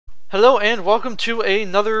Hello and welcome to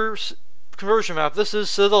another conversion map. This is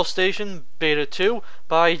Citadel Station Beta 2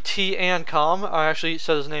 by T&Com. I actually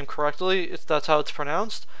said his name correctly. That's how it's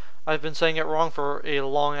pronounced. I've been saying it wrong for a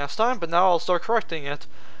long ass time, but now I'll start correcting it.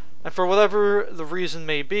 And for whatever the reason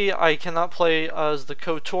may be, I cannot play as the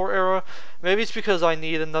KotOR era. Maybe it's because I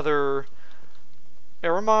need another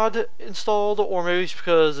era mod installed, or maybe it's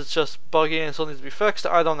because it's just buggy and still needs to be fixed.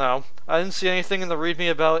 I don't know. I didn't see anything in the README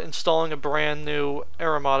about installing a brand new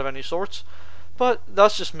era mod of any sorts, but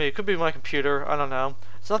that's just me. It could be my computer. I don't know.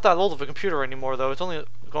 It's not that old of a computer anymore, though. It's only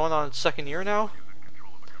going on its second year now.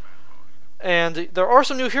 And there are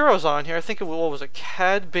some new heroes on here. I think what was it,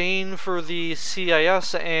 Cad Bane for the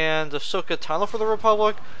CIS and AHSOKA Tano for the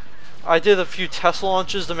Republic. I did a few test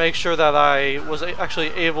launches to make sure that I was actually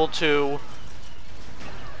able to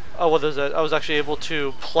I was actually able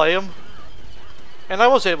to play him. And I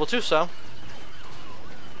was able to, so.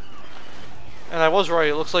 And I was right,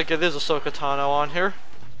 it looks like it is AHSOKA Tano on here.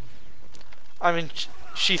 I mean,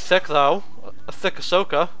 she's thick though. A thick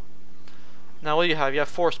Ahsoka. Now what do you have? You have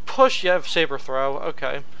Force Push, you have Saber Throw,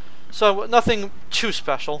 okay. So, nothing too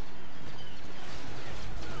special.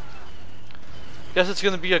 Guess it's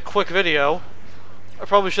gonna be a quick video. I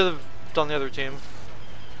probably should have done the other team.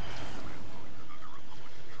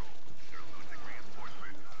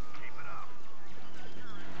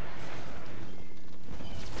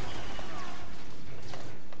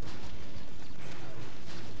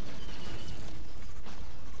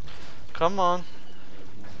 Come on.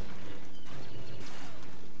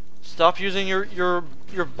 Stop using your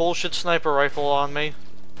bullshit sniper rifle on me.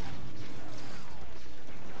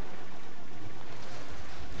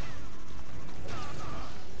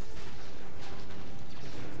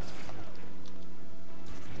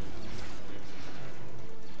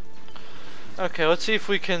 Okay, let's see if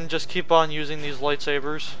we can just keep on using these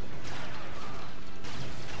lightsabers.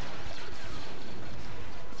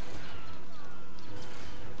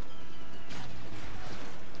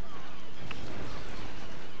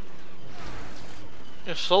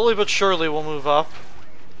 Yeah, slowly but surely we'll move up.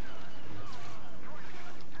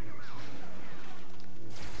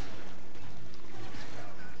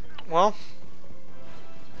 Well,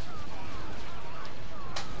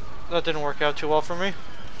 that didn't work out too well for me.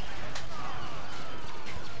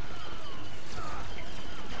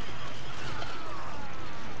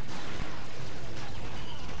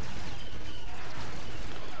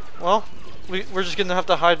 Well, we're just gonna have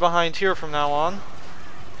to hide behind here from now on.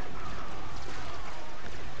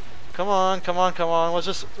 Come on, come on, come on.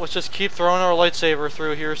 Let's just keep throwing our lightsaber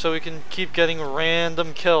through here so we can keep getting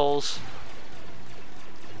random kills.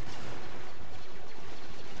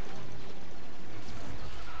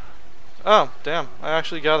 Oh, damn. I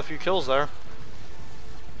actually got a few kills there.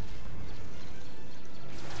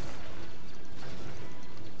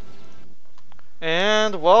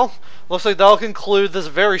 And, well, looks like that'll conclude this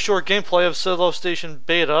very short gameplay of Citadel Station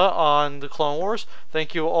Beta on the Clone Wars.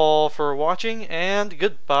 Thank you all for watching, and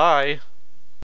goodbye.